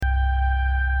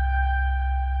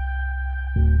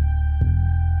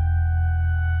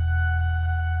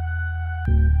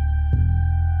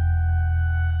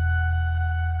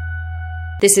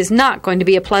This is not going to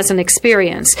be a pleasant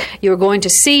experience. You're going to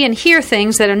see and hear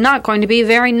things that are not going to be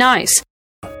very nice.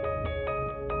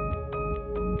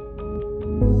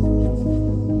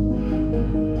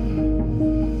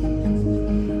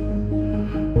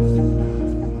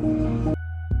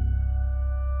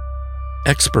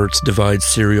 Experts divide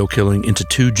serial killing into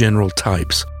two general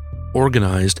types,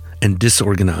 organized and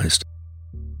disorganized.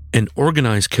 An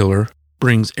organized killer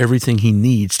brings everything he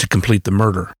needs to complete the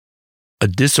murder. A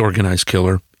disorganized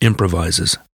killer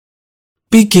improvises.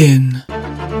 Begin.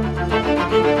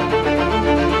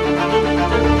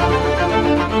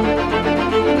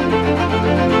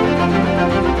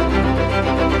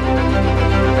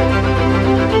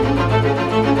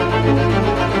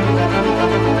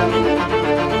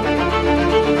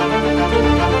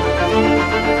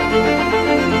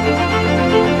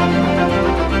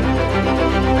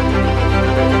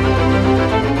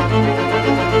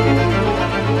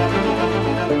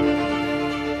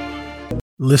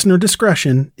 Listener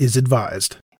discretion is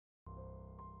advised.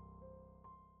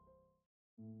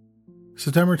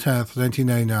 September 10th,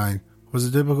 1999 was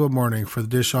a typical morning for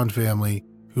the Dishon family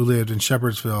who lived in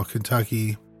Shepherdsville,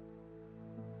 Kentucky.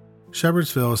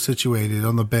 Shepherdsville is situated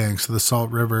on the banks of the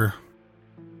Salt River.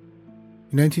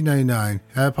 In 1999,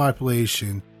 it had a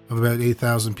population of about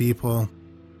 8,000 people.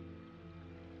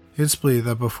 It's believed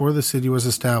that before the city was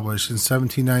established in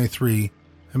 1793,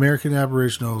 American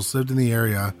Aboriginals lived in the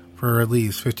area for at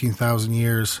least 15,000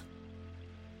 years.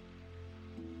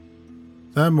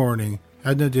 That morning,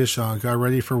 Edna Dishon got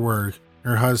ready for work,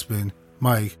 and her husband,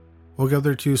 Mike, woke up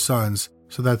their two sons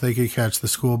so that they could catch the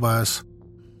school bus.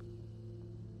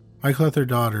 Mike let their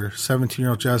daughter,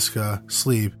 17-year-old Jessica,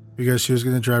 sleep because she was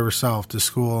going to drive herself to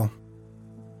school.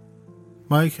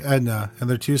 Mike, Edna, and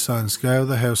their two sons got out of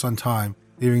the house on time,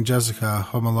 leaving Jessica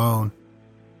home alone.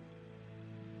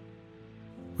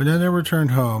 When Edna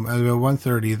returned home at about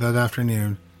 1:30 that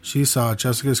afternoon, she saw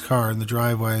Jessica's car in the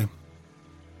driveway.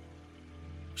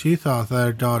 She thought that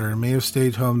her daughter may have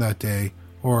stayed home that day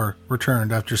or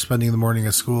returned after spending the morning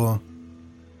at school.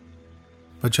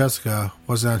 But Jessica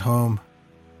wasn't at home.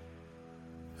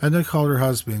 Edna called her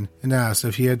husband and asked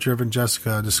if he had driven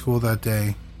Jessica to school that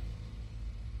day.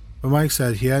 But Mike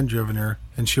said he hadn't driven her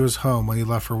and she was home when he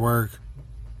left for work.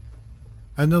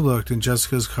 Edna looked in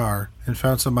Jessica's car and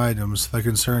found some items that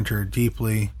concerned her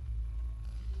deeply.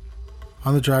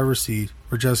 On the driver's seat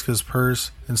were Jessica's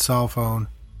purse and cell phone.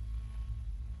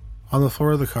 On the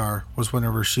floor of the car was one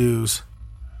of her shoes.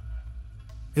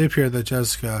 It appeared that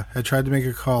Jessica had tried to make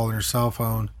a call on her cell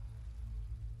phone.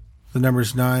 The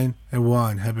numbers 9 and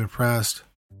 1 had been pressed.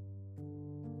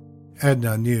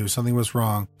 Edna knew something was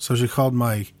wrong, so she called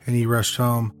Mike and he rushed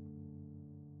home.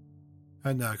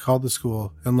 Edna called the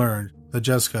school and learned that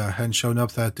Jessica hadn't shown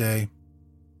up that day.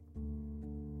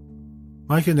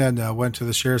 Mike and Edna went to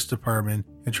the sheriff's department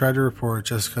and tried to report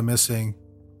Jessica missing.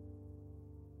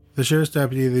 The sheriff's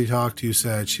deputy they talked to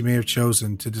said she may have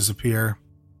chosen to disappear.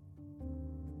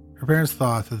 Her parents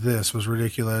thought that this was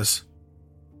ridiculous.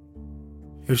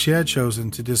 If she had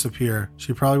chosen to disappear,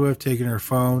 she probably would have taken her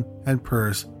phone and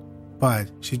purse,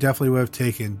 but she definitely would have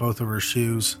taken both of her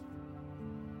shoes.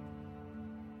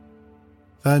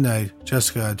 That night,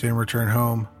 Jessica didn't return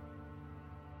home.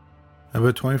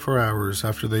 About 24 hours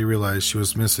after they realized she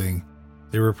was missing,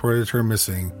 they reported her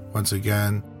missing once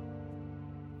again.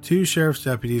 2 sheriff's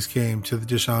deputies came to the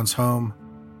Dishon's home.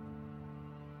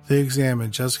 They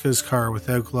examined Jessica's car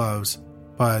without gloves,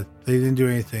 but they didn't do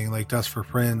anything like dust for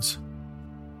prints.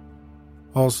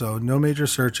 Also, no major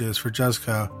searches for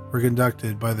Jessica were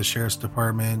conducted by the sheriff's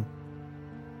department.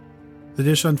 The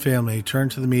Dishon family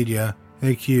turned to the media and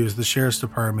accused the sheriff's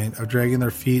department of dragging their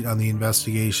feet on the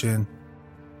investigation.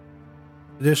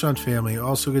 The Dishon family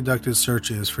also conducted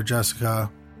searches for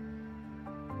Jessica.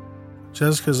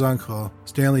 Jessica's uncle,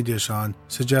 Stanley Dishon,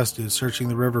 suggested searching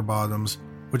the river bottoms,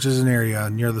 which is an area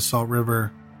near the Salt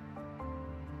River.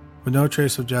 But no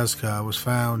trace of Jessica was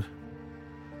found.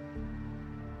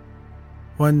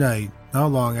 One night,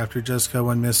 not long after Jessica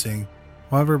went missing,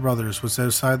 one of her brothers was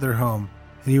outside their home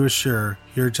and he was sure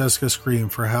he heard Jessica scream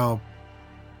for help.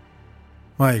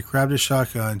 Mike grabbed his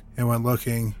shotgun and went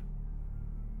looking.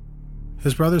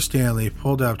 His brother Stanley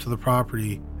pulled up to the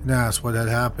property and asked what had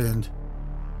happened.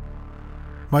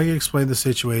 Mike explained the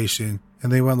situation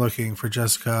and they went looking for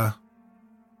Jessica.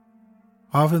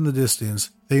 Off in the distance,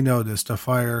 they noticed a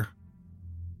fire.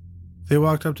 They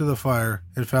walked up to the fire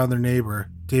and found their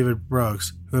neighbor, David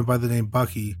Brooks, who went by the name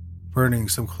Bucky, burning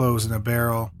some clothes in a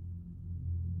barrel.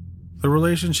 The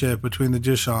relationship between the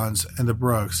Dishons and the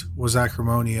Brooks was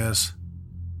acrimonious.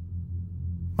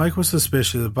 Mike was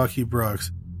suspicious of Bucky Brooks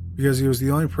because he was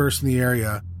the only person in the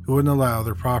area who who wouldn't allow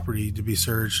their property to be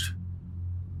searched.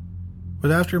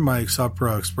 But after Mike saw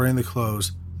Brooks burning the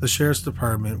clothes, the sheriff's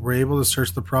department were able to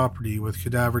search the property with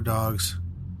cadaver dogs.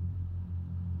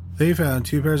 They found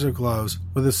 2 pairs of gloves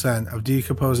with the scent of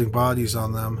decomposing bodies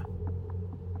on them.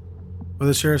 But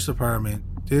the sheriff's department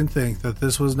didn't think that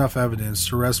this was enough evidence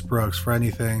to arrest Brooks for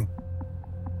anything.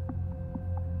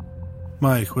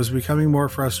 Mike was becoming more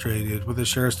frustrated with the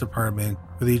sheriff's department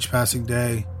with each passing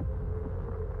day.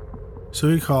 So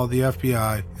he called the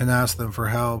FBI and asked them for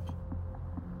help.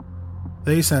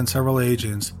 They sent several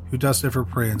agents who dusted for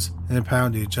prints and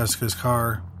impounded Jessica's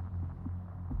car.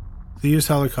 They used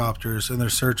helicopters in their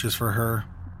searches for her.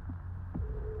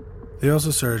 They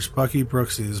also searched Bucky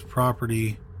Brooks's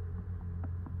property.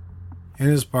 In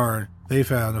his barn, they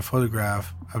found a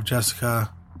photograph of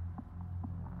Jessica.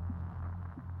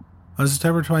 On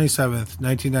September 27,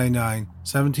 1999,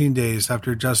 17 days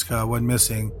after Jessica went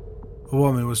missing, a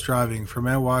woman was driving from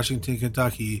Mount Washington,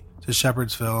 Kentucky to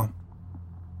Shepherdsville.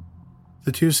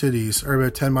 The two cities are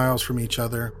about 10 miles from each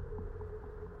other.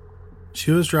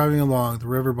 She was driving along the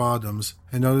river bottoms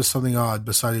and noticed something odd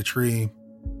beside a tree.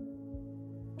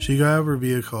 She got out of her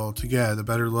vehicle to get a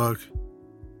better look.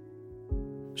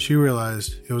 She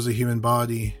realized it was a human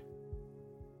body.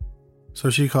 So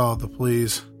she called the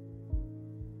police.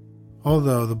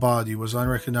 Although the body was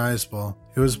unrecognizable,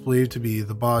 it was believed to be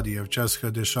the body of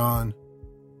Jessica Dishon.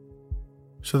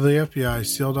 So the FBI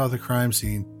sealed off the crime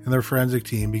scene and their forensic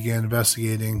team began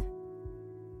investigating.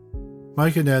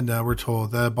 Mike and Edna were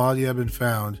told that a body had been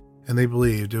found and they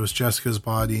believed it was Jessica's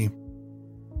body.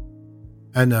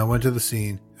 Edna went to the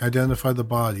scene and identified the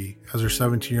body as her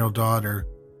 17-year-old daughter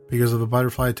because of a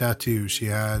butterfly tattoo she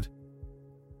had.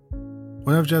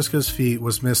 One of Jessica's feet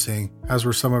was missing, as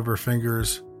were some of her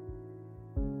fingers.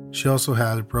 She also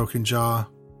had a broken jaw.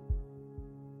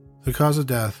 The cause of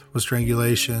death was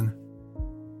strangulation.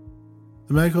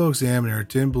 The medical examiner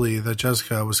didn't believe that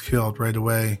Jessica was killed right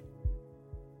away.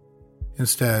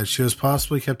 Instead, she was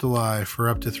possibly kept alive for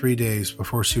up to 3 days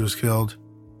before she was killed.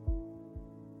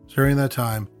 During that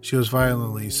time, she was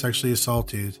violently sexually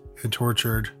assaulted and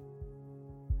tortured.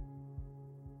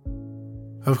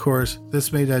 Of course,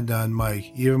 this made Edna and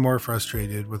Mike even more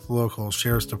frustrated with the local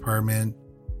sheriff's department.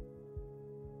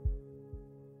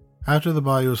 After the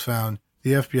body was found,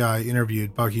 the FBI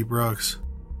interviewed Bucky Brooks.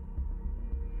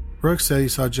 Brooks said he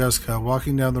saw Jessica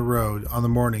walking down the road on the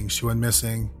morning she went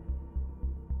missing.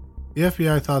 The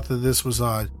FBI thought that this was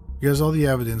odd because all the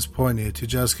evidence pointed to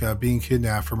Jessica being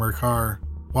kidnapped from her car.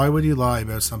 Why would he lie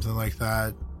about something like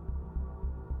that?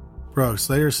 Brooks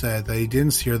later said that he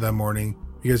didn't see her that morning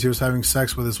because he was having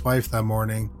sex with his wife that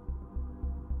morning.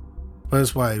 But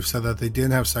his wife said that they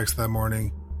didn't have sex that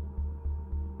morning.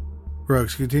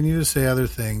 Brooks continued to say other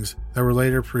things that were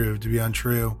later proved to be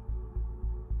untrue.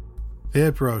 They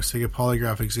had Brooks take a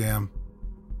polygraph exam.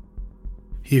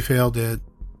 He failed it.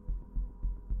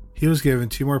 He was given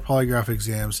 2 more polygraph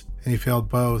exams and he failed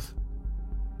both.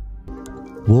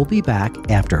 We'll be back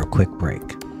after a quick break.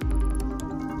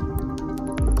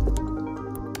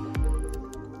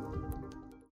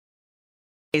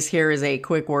 Here is a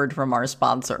quick word from our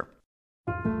sponsor.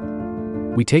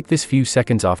 We take this few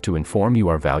seconds off to inform you,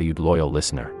 our valued loyal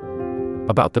listener,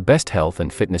 about the best health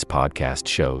and fitness podcast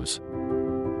shows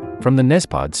from the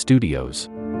Nespod Studios.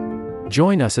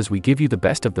 Join us as we give you the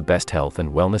best of the best health and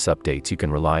wellness updates you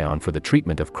can rely on for the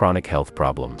treatment of chronic health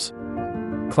problems.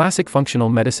 Classic functional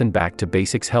medicine back to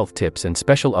basics health tips and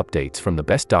special updates from the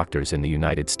best doctors in the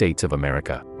United States of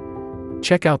America.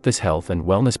 Check out this health and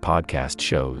wellness podcast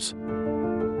shows.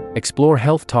 Explore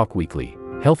Health Talk Weekly,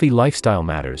 Healthy Lifestyle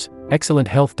Matters, Excellent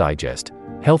Health Digest,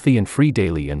 Healthy and Free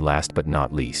Daily, and last but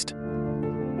not least,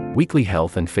 Weekly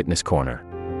Health and Fitness Corner.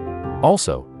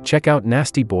 Also, check out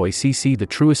Nasty Boy CC, the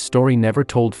truest story never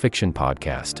told fiction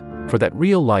podcast, for that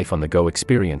real life on the go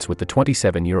experience with the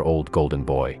 27-year-old golden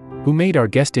boy, who made our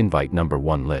guest invite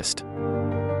 #1 list.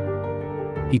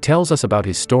 He tells us about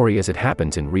his story as it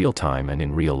happens in real time and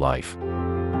in real life.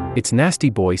 It's Nasty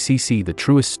Boy CC, the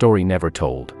truest story never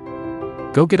told.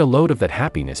 Go get a load of that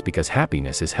happiness, because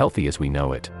happiness is healthy as we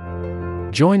know it.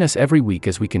 Join us every week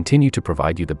as we continue to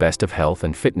provide you the best of health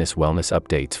and fitness wellness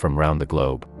updates from around the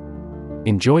globe.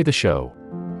 Enjoy the show.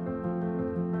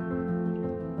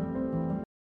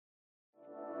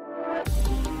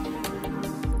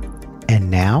 And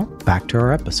now, back to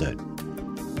our episode.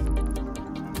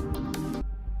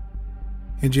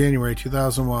 In January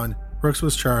 2001, Brooks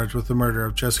was charged with the murder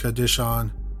of Jessica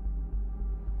Dishon.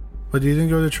 But he didn't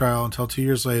go to trial until 2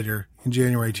 years later, in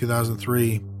January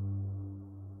 2003.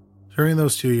 During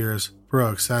those 2 years,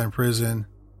 Brooks sat in prison.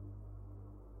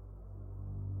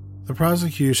 The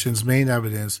prosecution's main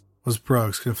evidence was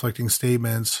Brooks' conflicting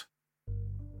statements.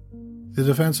 The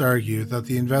defense argued that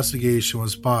the investigation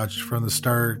was botched from the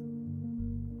start.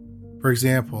 For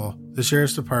example, the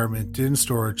sheriff's department didn't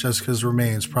store Jessica's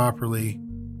remains properly.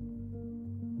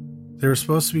 They were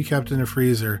supposed to be kept in a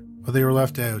freezer, but they were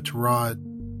left out to rot.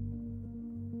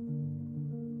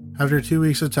 After 2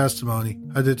 weeks of testimony,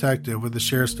 a detective with the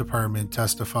sheriff's department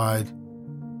testified.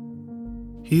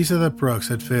 He said that Brooks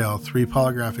had failed 3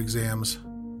 polygraph exams.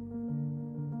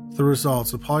 The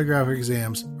results of polygraph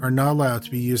exams are not allowed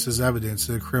to be used as evidence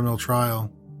in a criminal trial.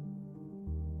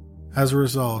 As a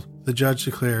result, the judge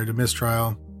declared a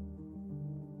mistrial.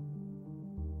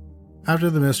 After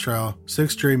the mistrial,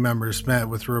 6 jury members met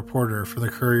with a reporter from the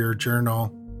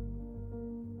Courier-Journal.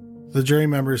 The jury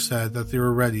members said that they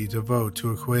were ready to vote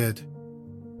to acquit.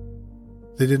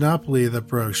 They did not believe that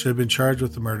Brooks should have been charged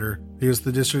with the murder because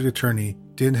the district attorney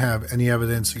didn't have any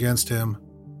evidence against him.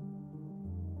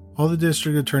 All the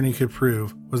district attorney could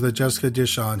prove was that Jessica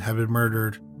Dishon had been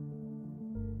murdered.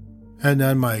 Edna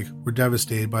and Mike were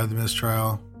devastated by the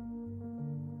mistrial.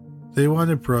 They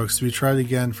wanted Brooks to be tried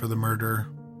again for the murder.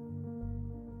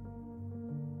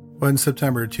 But in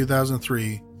September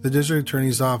 2003, the district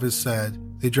attorney's office said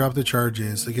they dropped the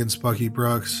charges against Bucky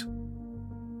Brooks.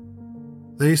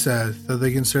 They said that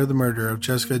they considered the murder of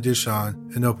Jessica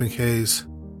Dishon an open case.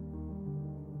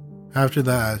 After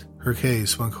that, her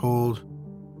case went cold.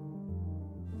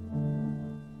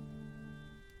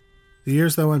 The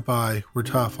years that went by were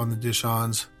tough on the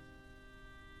Dishons.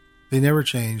 They never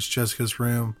changed Jessica's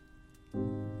room.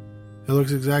 It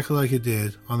looks exactly like it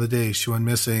did on the day she went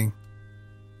missing.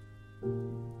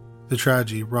 The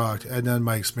tragedy rocked Edna and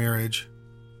Mike's marriage.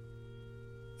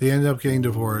 They ended up getting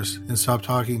divorced and stopped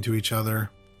talking to each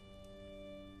other.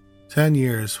 10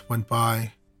 years went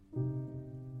by.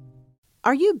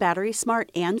 Are you battery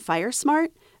smart and fire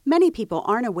smart? Many people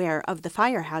aren't aware of the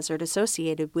fire hazard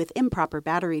associated with improper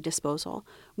battery disposal.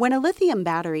 When a lithium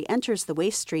battery enters the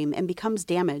waste stream and becomes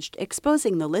damaged,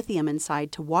 exposing the lithium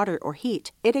inside to water or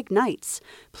heat, it ignites.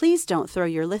 Please don't throw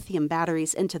your lithium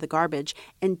batteries into the garbage,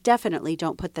 and definitely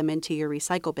don't put them into your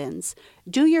recycle bins.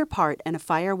 Do your part and a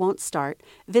fire won't start.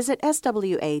 Visit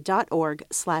swa.org/LIB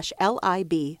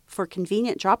for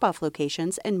convenient drop-off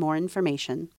locations and more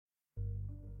information.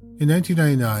 In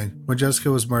 1999, when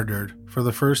Jessica was murdered, for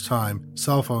the first time,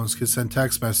 cell phones could send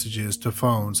text messages to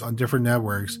phones on different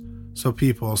networks, so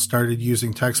people started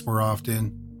using text more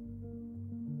often.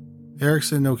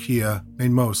 Ericsson and Nokia made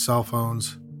most cell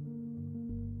phones.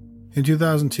 In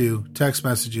 2002, text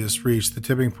messages reached the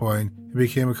tipping point and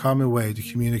became a common way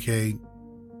to communicate.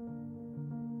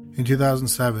 In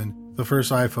 2007, the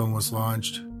first iPhone was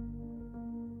launched.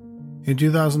 In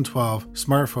 2012,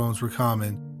 smartphones were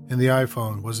common, and the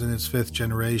iPhone was in its 5th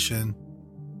generation.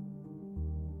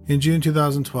 In June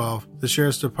 2012, the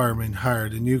Sheriff's Department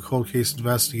hired a new cold case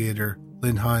investigator,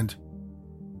 Lynn Hunt.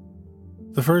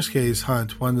 The first case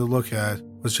Hunt wanted to look at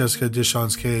was Jessica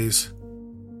Dishon's case.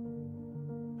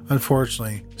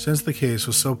 Unfortunately, since the case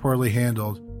was so poorly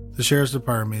handled, the Sheriff's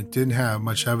Department didn't have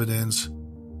much evidence.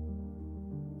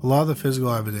 A lot of the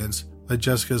physical evidence, like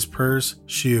Jessica's purse,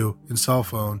 shoe, and cell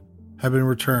phone, had been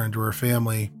returned to her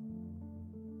family.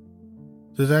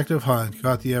 Detective Hunt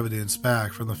got the evidence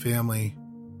back from the family.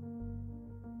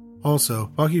 Also,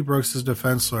 Bucky Brooks'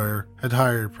 defense lawyer had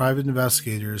hired private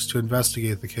investigators to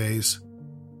investigate the case.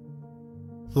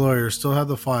 The lawyers still had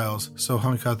the files, so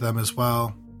Hunt got them as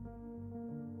well.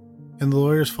 In the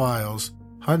lawyer's files,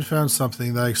 Hunt found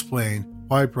something that explained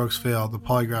why Brooks failed the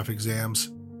polygraph exams.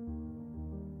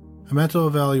 A mental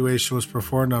evaluation was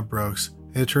performed on Brooks,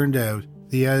 and it turned out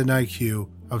that he had an IQ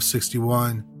of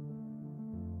 61.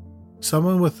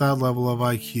 Someone with that level of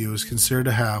IQ is considered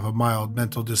to have a mild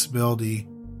mental disability.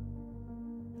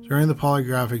 During the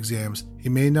polygraph exams, he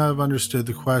may not have understood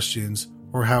the questions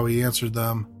or how he answered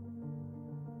them.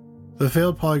 The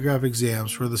failed polygraph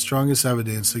exams were the strongest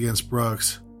evidence against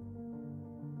Brooks.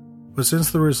 But since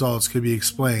the results could be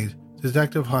explained,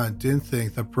 Detective Hunt didn't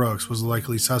think that Brooks was a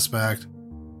likely suspect.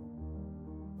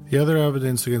 The other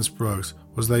evidence against Brooks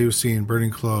was that he was seen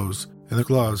burning clothes and the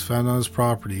gloves found on his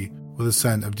property with a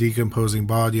scent of decomposing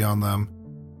body on them.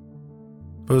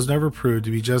 But it was never proved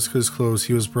to be Jessica's clothes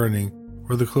he was burning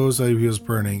or the clothes that he was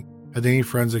burning had any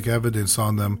forensic evidence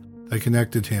on them that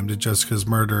connected him to Jessica's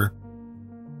murder.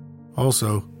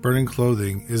 Also, burning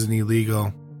clothing isn't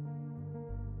illegal.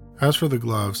 As for the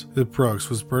gloves, if Brooks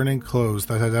was burning clothes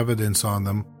that had evidence on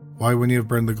them, why wouldn't he have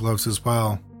burned the gloves as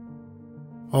well?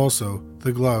 Also,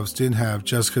 the gloves didn't have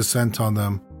Jessica's scent on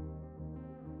them.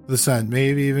 The scent may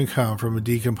have even come from a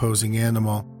decomposing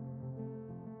animal.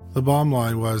 The bottom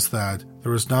line was that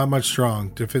there was not much strong,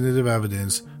 definitive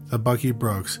evidence that Bucky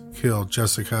Brooks killed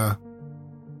Jessica.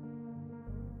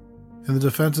 In the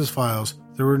defense's files,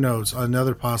 there were notes on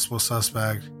another possible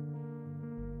suspect.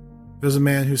 It was a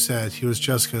man who said he was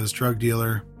Jessica's drug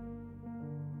dealer.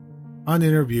 Hunt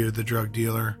interviewed the drug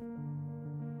dealer.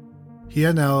 He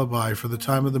had an alibi for the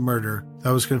time of the murder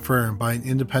that was confirmed by an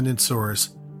independent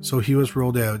source, so he was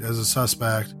ruled out as a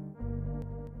suspect.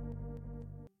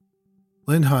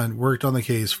 Lynn Hunt worked on the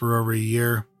case for over a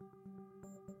year.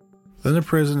 Then a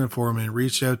prison informant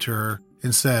reached out to her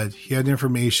and said he had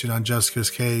information on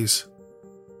Jessica's case.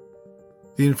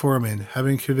 The informant had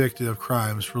been convicted of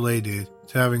crimes related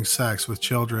to having sex with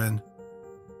children.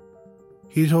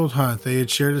 He told Hunt they had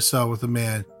shared a cell with a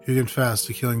man who confessed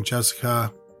to killing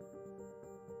Jessica.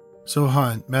 So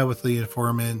Hunt met with the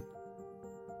informant.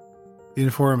 The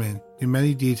informant knew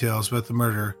many details about the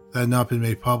murder that had not been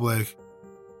made public.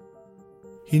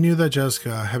 He knew that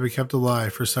Jessica had been kept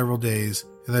alive for several days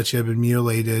and that she had been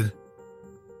mutilated.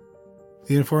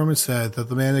 The informant said that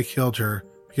the man had killed her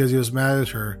because he was mad at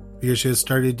her because she had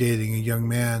started dating a young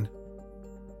man.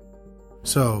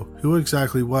 So, who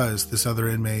exactly was this other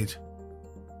inmate?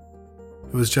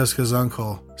 It was Jessica's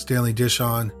uncle, Stanley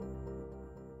Dishon.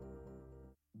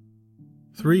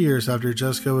 3 years after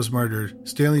Jessica was murdered,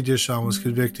 Stanley Dishon was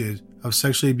convicted of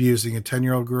sexually abusing a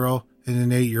 10-year-old girl and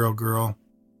an 8-year-old girl.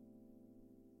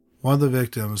 One of the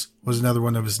victims was another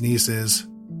one of his nieces.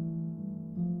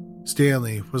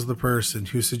 Stanley was the person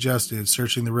who suggested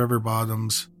searching the river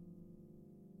bottoms.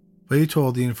 But he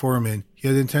told the informant he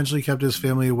had intentionally kept his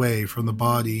family away from the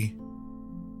body.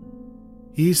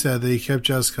 He said that he kept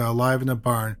Jessica alive in a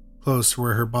barn close to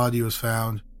where her body was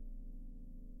found.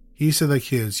 He said that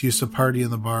kids used to party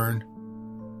in the barn.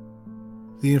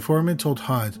 The informant told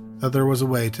Hunt that there was a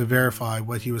way to verify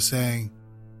what he was saying.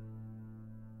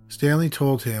 Stanley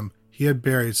told him he had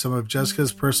buried some of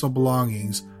Jessica's personal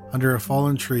belongings under a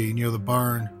fallen tree near the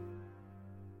barn.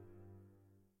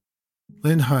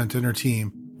 Lynn Hunt and her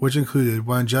team, which included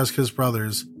one of Jessica's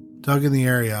brothers, dug in the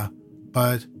area,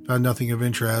 but found nothing of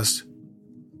interest.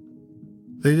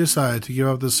 They decided to give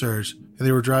up the search and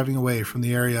they were driving away from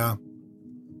the area.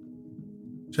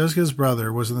 Jessica's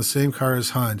brother was in the same car as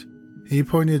Hunt, and he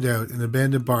pointed out an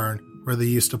abandoned barn where they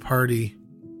used to party.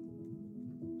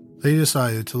 They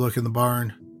decided to look in the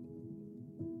barn.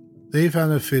 They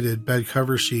found a fitted bed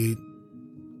cover sheet.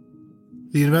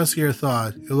 The investigator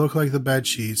thought it looked like the bed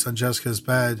sheets on Jessica's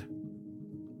bed.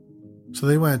 So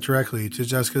they went directly to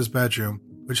Jessica's bedroom,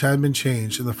 which hadn't been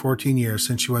changed in the 14 years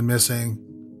since she went missing.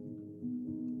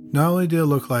 Not only did it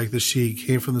look like the sheet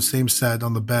came from the same set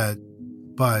on the bed,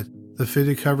 but the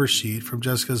fitted cover sheet from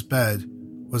Jessica's bed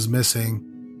was missing.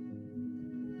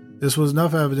 This was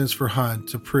enough evidence for Hunt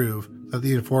to prove that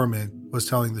the informant was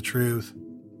telling the truth.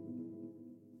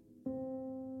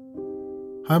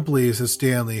 Hunt believes that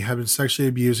Stanley had been sexually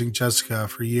abusing Jessica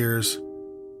for years.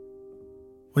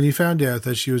 When he found out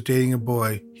that she was dating a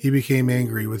boy, he became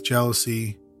angry with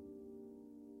jealousy.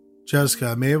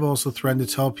 Jessica may have also threatened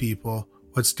to tell people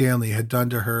what Stanley had done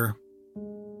to her.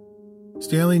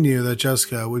 Stanley knew that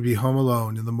Jessica would be home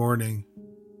alone in the morning.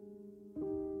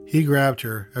 He grabbed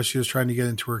her as she was trying to get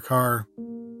into her car.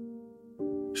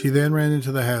 She then ran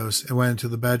into the house and went into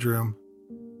the bedroom.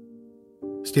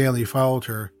 Stanley followed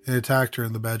her and attacked her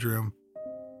in the bedroom.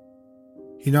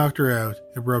 He knocked her out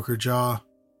and broke her jaw.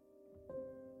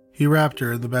 He wrapped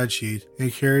her in the bedsheet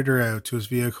and carried her out to his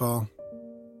vehicle.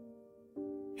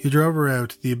 He drove her out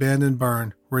to the abandoned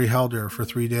barn where he held her for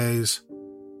 3 days.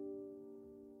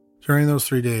 During those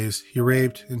 3 days, he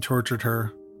raped and tortured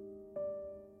her.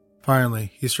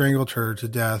 Finally, he strangled her to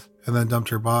death and then dumped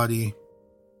her body.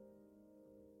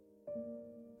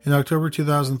 In October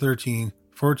 2013,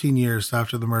 14 years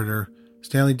after the murder,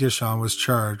 Stanley Dishon was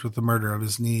charged with the murder of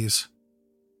his niece.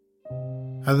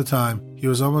 At the time, he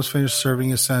was almost finished serving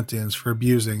his sentence for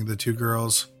abusing the 2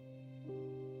 girls.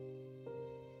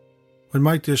 When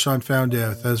Mike Dishon found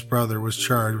out that his brother was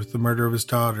charged with the murder of his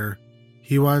daughter,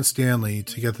 he wanted Stanley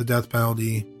to get the death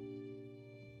penalty.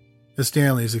 As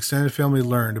Stanley's extended family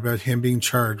learned about him being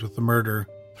charged with the murder,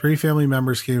 3 family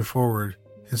members came forward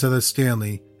and said that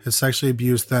Stanley had sexually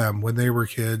abused them when they were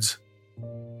kids.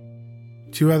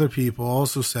 2 other people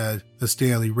also said that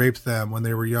Stanley raped them when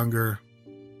they were younger.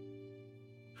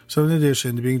 So in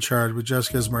addition to being charged with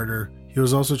Jessica's murder, he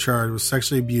was also charged with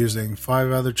sexually abusing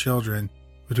 5 other children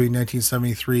between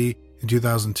 1973 and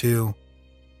 2002.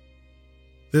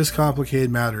 This complicated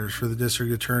matters for the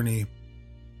district attorney.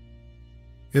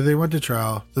 If they went to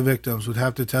trial, the victims would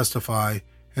have to testify,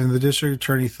 and the district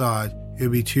attorney thought it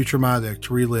would be too traumatic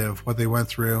to relive what they went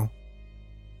through.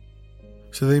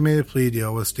 So they made a plea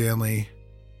deal with Stanley.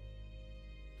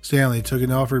 Stanley took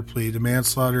an offered plea to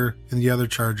manslaughter and the other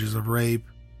charges of rape.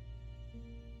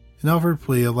 An offered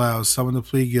plea allows someone to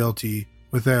plead guilty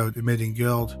without admitting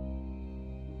guilt.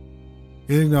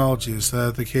 It acknowledges that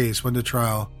if the case went to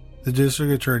trial, the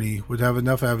district attorney would have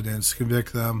enough evidence to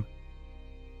convict them.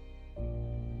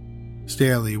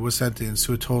 Stanley was sentenced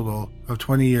to a total of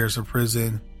 20 years of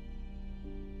prison.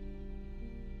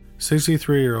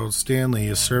 63-year-old Stanley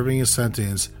is serving his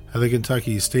sentence at the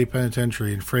Kentucky State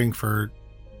Penitentiary in Frankfort.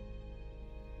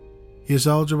 He is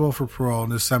eligible for parole in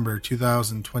December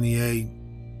 2028.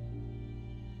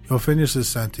 He'll finish his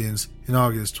sentence in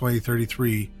August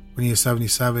 2033 when he is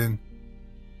 77.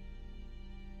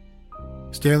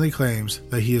 Stanley claims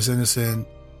that he is innocent.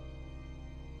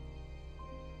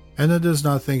 Edna does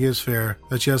not think it is fair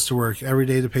that she has to work every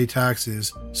day to pay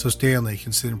taxes so Stanley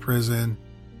can sit in prison.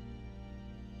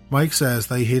 Mike says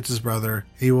that he hates his brother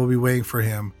and he will be waiting for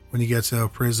him when he gets out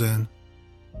of prison.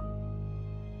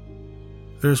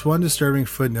 There is one disturbing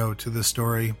footnote to this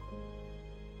story.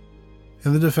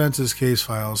 In the defense's case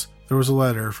files, there was a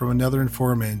letter from another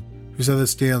informant who said that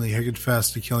Stanley had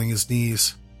confessed to killing his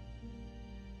niece.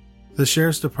 The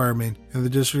sheriff's department and the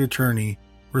district attorney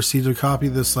received a copy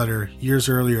of this letter years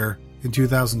earlier in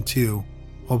 2002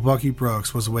 while Bucky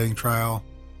Brooks was awaiting trial.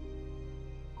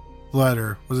 The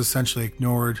letter was essentially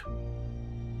ignored.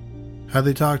 Had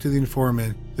they talked to the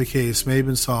informant, the case may have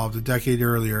been solved a decade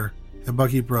earlier and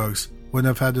Bucky Brooks wouldn't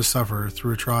have had to suffer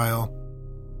through a trial.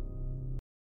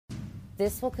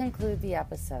 This will conclude the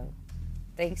episode.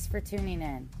 Thanks for tuning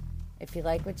in. If you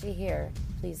like what you hear,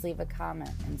 please leave a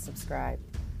comment and subscribe.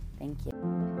 Thank you.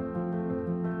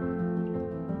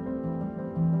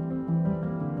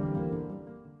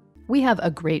 We have a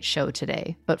great show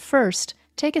today, but first,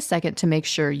 take a second to make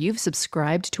sure you've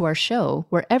subscribed to our show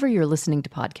wherever you're listening to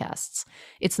podcasts.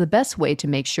 It's the best way to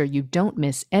make sure you don't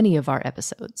miss any of our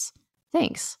episodes.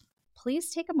 Thanks.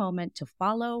 Please take a moment to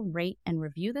follow, rate, and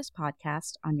review this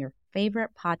podcast on your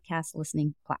favorite podcast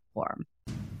listening platform.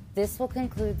 This will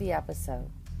conclude the episode.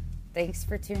 Thanks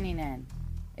for tuning in.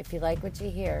 If you like what you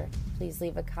hear, please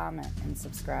leave a comment and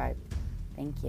subscribe. Thank you.